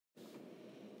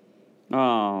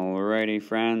Alrighty,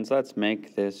 friends, let's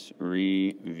make this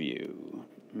review.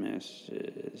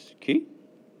 Mrs. Key.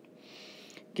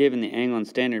 Given the angle in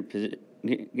standard position,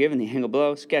 given the angle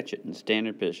below, sketch it in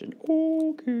standard position.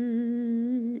 Okay.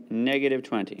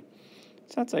 -20.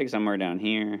 So that's like somewhere down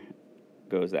here.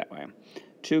 Goes that way.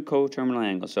 Two coterminal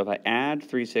angles. So if I add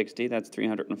 360, that's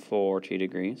 340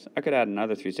 degrees. I could add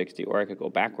another 360, or I could go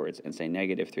backwards and say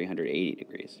 -380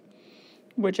 degrees.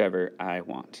 Whichever I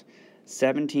want.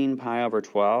 17 pi over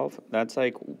 12, that's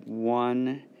like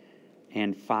 1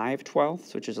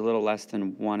 5/12, which is a little less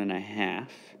than 1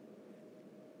 1/2.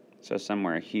 So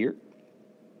somewhere here.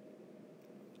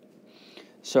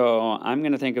 So I'm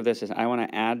going to think of this as I want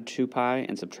to add 2 pi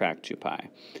and subtract 2 pi.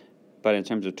 But in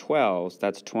terms of 12s,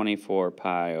 that's 24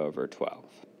 pi over 12.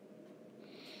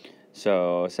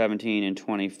 So 17 and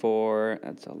 24,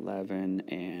 that's 11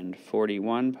 and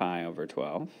 41 pi over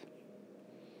 12.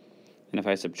 And if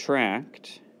I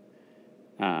subtract,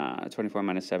 24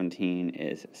 minus 17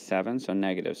 is 7, so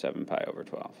 -7 pi over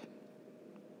 12.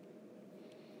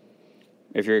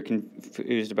 If you're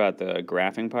confused about the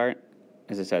graphing part,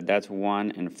 as I said, that's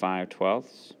 1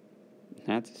 5/12.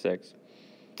 That's a 6.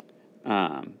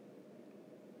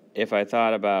 If I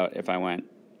thought about if I went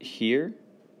here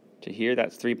to here,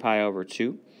 that's 3 pi over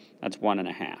 2. That's 1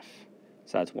 1/2.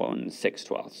 So that's 1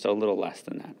 6/12, so a little less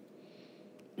than that.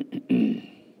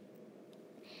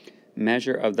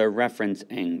 Measure of the reference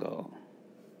angle.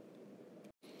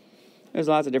 There's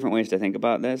lots of different ways to think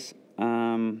about this.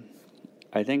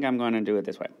 I think I'm going to do it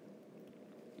this way.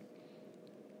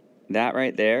 That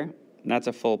right there, that's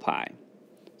a full pi.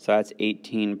 So that's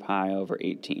 18 pi over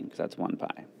 18, because that's 1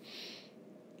 pi.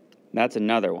 That's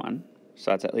another one.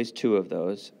 So that's at least 2 of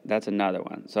those. That's another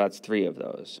one. So that's 3 of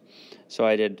those. So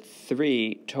I did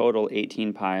 3 total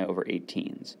 18 pi over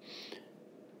 18s.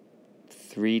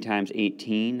 3 times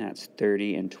 18, that's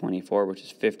 30 and 24, which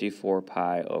is 54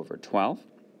 pi over 12.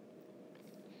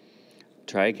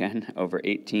 Try again, over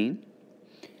 18.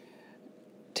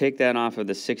 Take that off of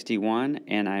the 61,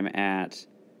 and I'm at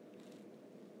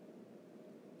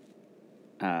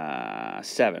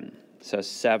 7. So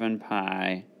 7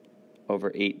 pi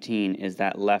over 18 is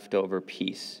that leftover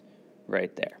piece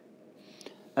right there.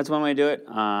 That's one way to do it.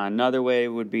 Another way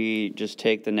would be just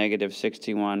take the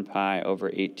 -61 pi over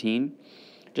 18.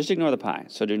 Just ignore the pi.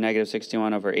 So do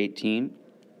 -61 over 18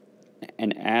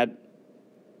 and add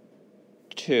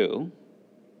 2.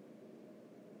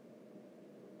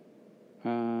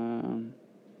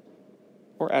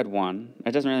 Or add 1.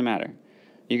 It doesn't really matter.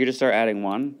 You could just start adding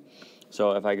 1.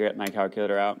 So if I get my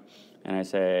calculator out and I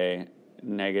say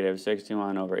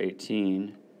 -61 over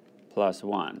 18 plus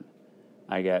 1,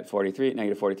 I get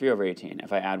 -43 over 18.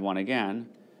 If I add 1 again,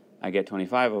 I get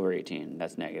 25 over 18.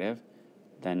 That's negative.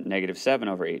 Then -7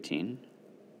 over 18.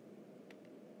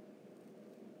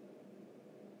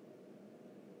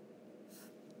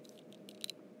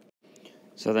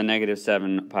 So the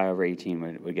 -7 pi over 18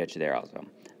 would get you there also.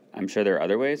 I'm sure there are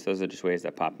other ways. Those are just ways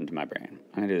that popped into my brain.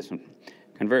 I'm going to do this one.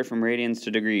 Convert from radians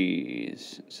to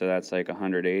degrees. So that's like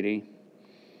 180.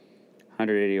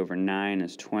 180 over 9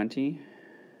 is 20.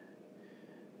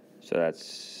 So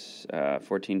that's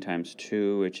 14 times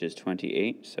 2, which is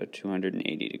 28. So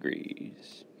 280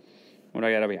 degrees. What do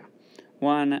I got over here?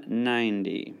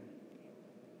 190.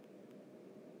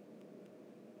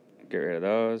 Get rid of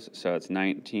those. So it's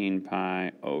 19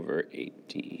 pi over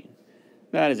 18.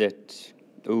 That is it.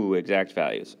 Ooh, exact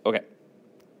values. Okay.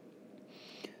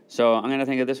 So I'm going to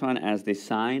think of this one as the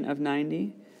sine of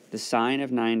 90. The sine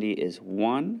of 90 is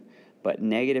 1, but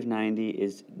 -90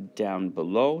 is down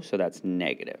below, so that's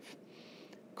negative.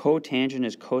 Cotangent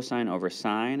is cosine over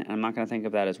sine, and I'm not going to think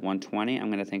of that as 120. I'm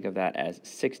going to think of that as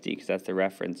 60, because that's the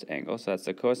reference angle. So that's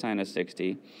the cosine of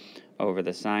 60 over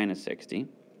the sine of 60.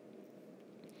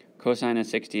 Cosine of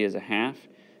 60 is 1/2.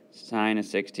 Sine of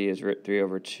 60 is √3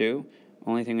 over 2.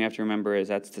 Only thing we have to remember is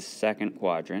that's the second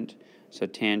quadrant. So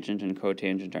tangent and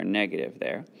cotangent are negative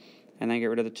there. And then get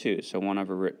rid of the 2. So 1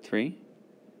 over √3,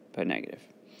 but negative.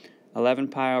 11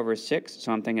 pi over 6.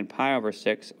 So I'm thinking pi over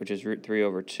 6, which is √3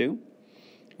 over 2.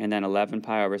 And then 11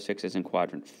 pi over 6 is in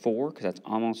quadrant 4, because that's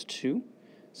almost 2.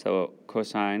 So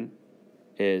cosine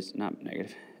is not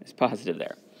negative. It's positive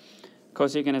there.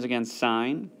 Cosecant is again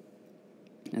sine.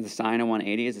 And the sine of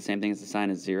 180 is the same thing as the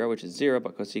sine of 0, which is 0,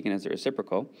 but cosecant is the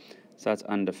reciprocal. So that's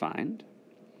undefined.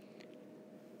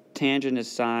 Tangent is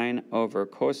sine over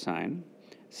cosine.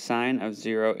 Sine of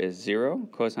 0 is 0.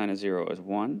 Cosine of 0 is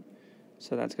 1.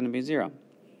 So that's going to be 0.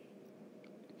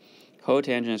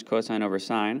 Cotangent is cosine over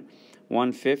sine.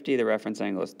 150, the reference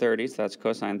angle is 30, so that's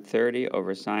cosine 30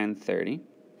 over sine 30.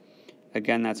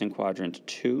 Again, that's in quadrant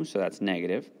 2, so that's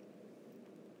negative.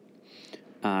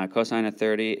 Cosine of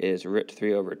 30 is root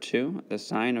 3 over 2. The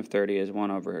sine of 30 is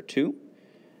 1 over 2.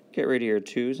 Get rid of your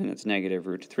 2's, and it's negative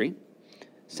root 3.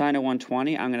 Sine of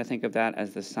 120, I'm going to think of that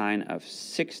as the sine of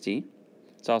 60.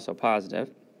 It's also positive,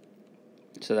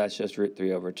 so that's just root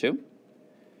 3 over 2.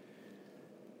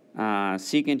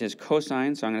 Secant is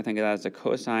cosine, so I'm going to think of that as the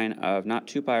cosine of not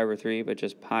 2 pi over 3, but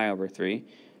just pi over 3.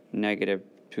 Negative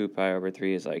 2 pi over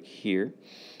 3 is like here.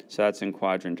 So that's in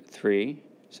quadrant 3,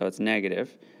 so it's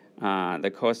negative.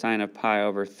 The cosine of pi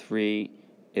over 3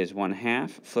 is 1/2.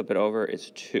 Flip it over, it's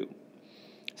 2.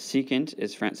 Secant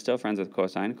is still friends with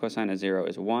cosine. Cosine of 0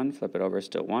 is 1. Flip it over,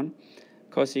 still 1.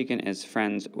 Cosecant is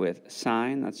friends with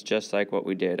sine. That's just like what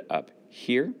we did up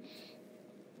here.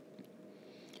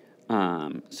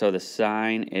 So the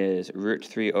sine is root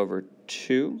 3 over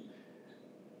 2.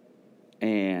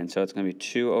 And so it's going to be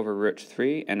 2 over root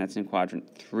 3, and that's in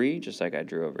quadrant 3, just like I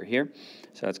drew over here.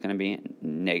 So that's going to be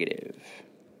negative.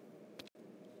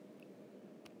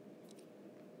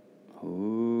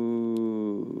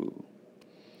 Ooh.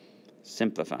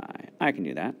 Simplify. I can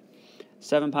do that.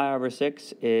 7 pi over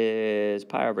 6 is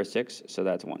pi over 6, so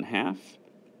that's 1/2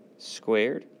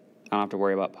 squared. I don't have to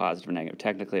worry about positive or negative.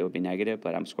 Technically, it would be negative,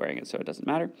 but I'm squaring it, so it doesn't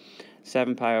matter.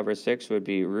 7 pi over 6 would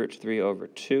be root 3 over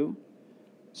 2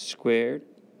 squared.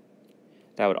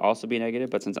 That would also be negative,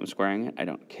 but since I'm squaring it, I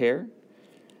don't care.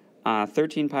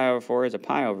 13 pi over 4 is a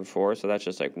pi over 4, so that's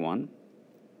just like 1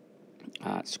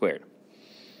 squared.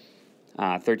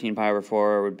 13 pi over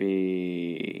 4 would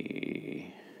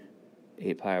be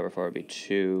 8 pi over 4 would be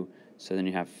 2, so then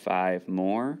you have 5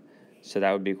 more. So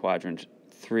that would be quadrant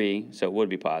 3, so it would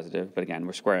be positive, but again,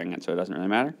 we're squaring it, so it doesn't really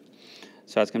matter.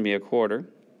 So that's going to be 1/4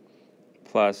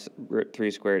 plus root 3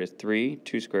 squared is 3,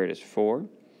 2 squared is 4,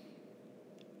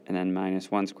 and then minus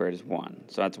 1 squared is 1.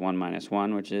 So that's 1 minus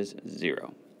 1, which is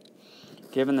 0.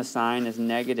 Given the sine is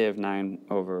negative 9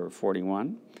 over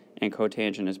 41, and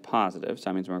cotangent is positive,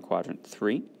 so that means we're in quadrant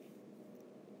 3.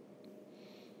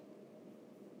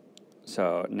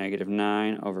 So negative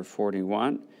 9 over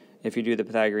 41. If you do the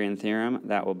Pythagorean theorem,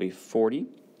 that will be 40.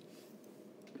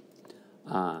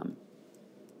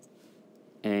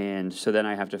 And so then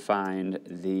I have to find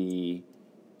the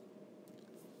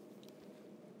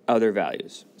other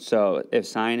values. So if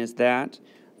sine is that,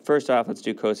 first off, let's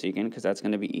do cosecant, because that's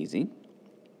going to be easy.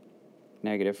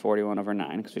 Negative 41 over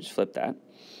 9, because we just flipped that.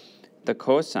 The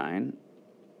cosine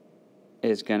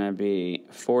is going to be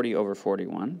 40 over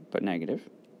 41, but negative,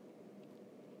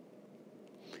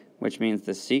 which means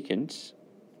the secant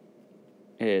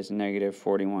is negative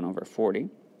 41 over 40.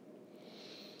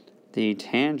 The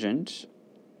tangent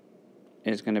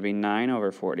is going to be 9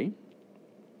 over 40,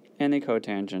 and the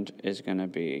cotangent is going to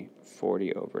be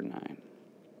 40 over 9.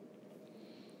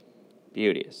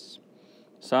 Beauteous.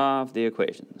 Solve the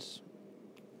equations.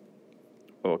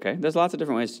 Okay, there's lots of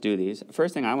different ways to do these.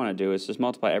 First thing I want to do is just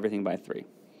multiply everything by 3.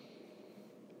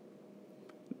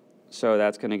 So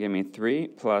that's going to give me 3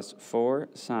 plus 4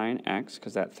 sine x,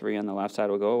 because that 3 on the left side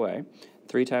will go away.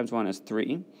 3 times 1 is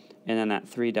 3, and then that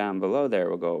 3 down below there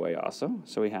will go away also.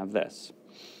 So we have this.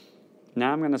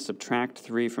 Now I'm going to subtract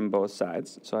 3 from both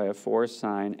sides. So I have 4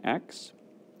 sine x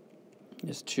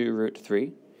is 2 root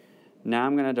 3. Now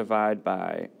I'm going to divide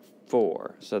by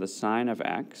 4. So the sine of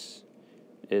x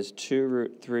is 2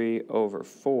 root 3 over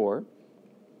 4,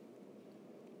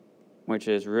 which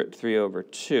is root 3 over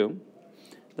 2.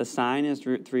 The sine is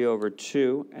root 3 over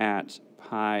 2 at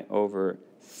pi over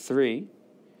 3.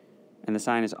 And the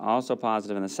sine is also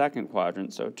positive in the second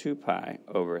quadrant, so 2 pi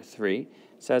over 3. It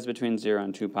says between 0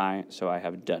 and 2 pi, so I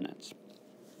have done it.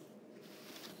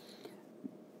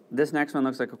 This next one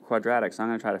looks like a quadratic, so I'm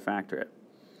going to try to factor it.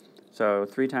 So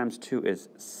 3 times 2 is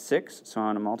 6, so I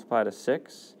want to multiply to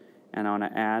 6, and I want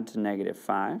to add to negative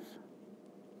 5.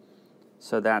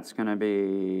 So that's going to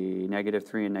be negative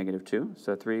 3 and negative 2.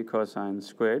 So 3 cosine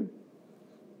squared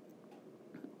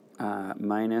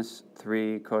minus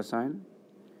 3 cosine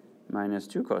minus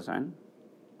 2 cosine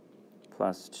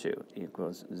plus 2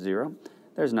 equals 0.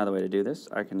 There's another way to do this.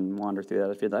 I can wander through that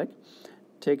if you'd like.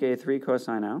 Take a 3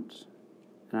 cosine out,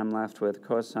 and I'm left with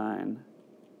cosine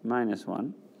minus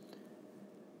 1.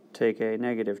 Take a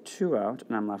negative 2 out,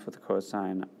 and I'm left with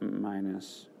cosine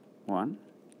minus 1.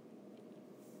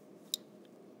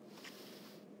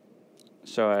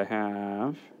 So I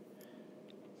have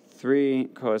 3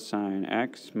 cosine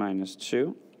x minus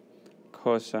 2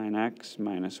 cosine x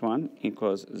minus 1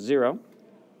 equals 0.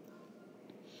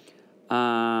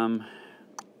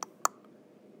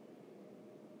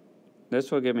 This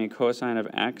will give me cosine of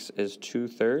x is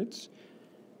 2/3.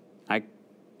 I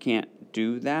can't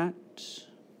do that.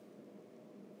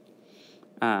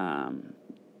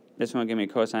 This one will give me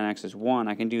cosine x is 1.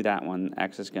 I can do that one.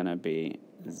 X is going to be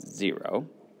 0.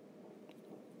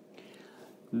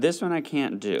 This one I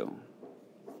can't do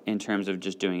in terms of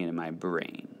just doing it in my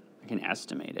brain. I can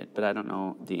estimate it, but I don't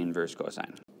know the inverse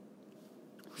cosine.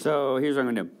 So here's what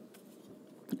I'm going to do.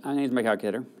 I'm going to use my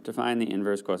calculator to find the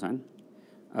inverse cosine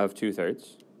of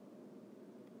 2/3.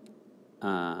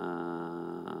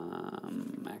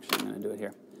 Actually, I'm going to do it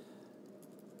here.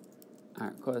 All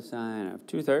right, cosine of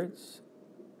 2/3,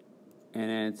 and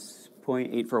it's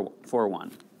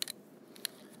 0.841.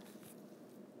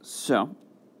 So,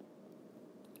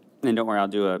 and don't worry, I'll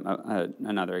do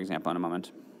another example in a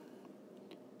moment.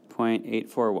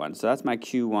 0.841. So that's my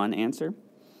Q1 answer.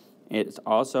 It's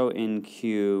also in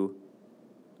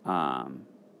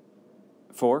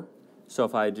Q4. So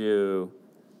if I do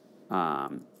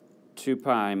 2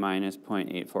 pi minus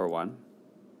 0.841,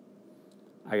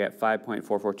 I get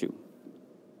 5.442.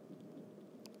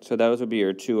 So those would be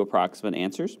your two approximate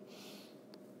answers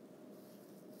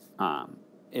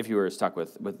if you were stuck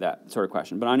with that sort of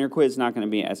question. But on your quiz, it's not going to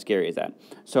be as scary as that.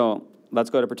 So let's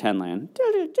go to pretend land.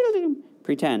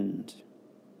 Pretend.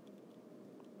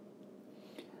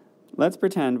 Let's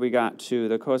pretend we got to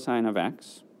the cosine of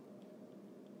x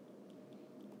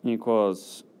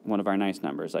equals one of our nice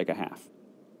numbers, like a half.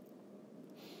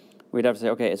 We'd have to say,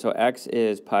 okay, so x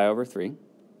is pi over 3.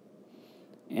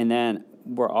 And then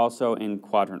we're also in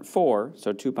quadrant 4,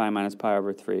 so 2 pi minus pi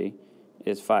over 3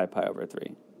 is 5 pi over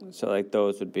 3. So like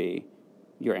those would be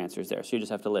your answers there. So you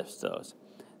just have to list those.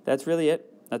 That's really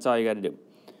it. That's all you got to do.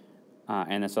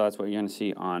 So that's what you're going to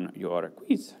see on your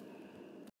quiz.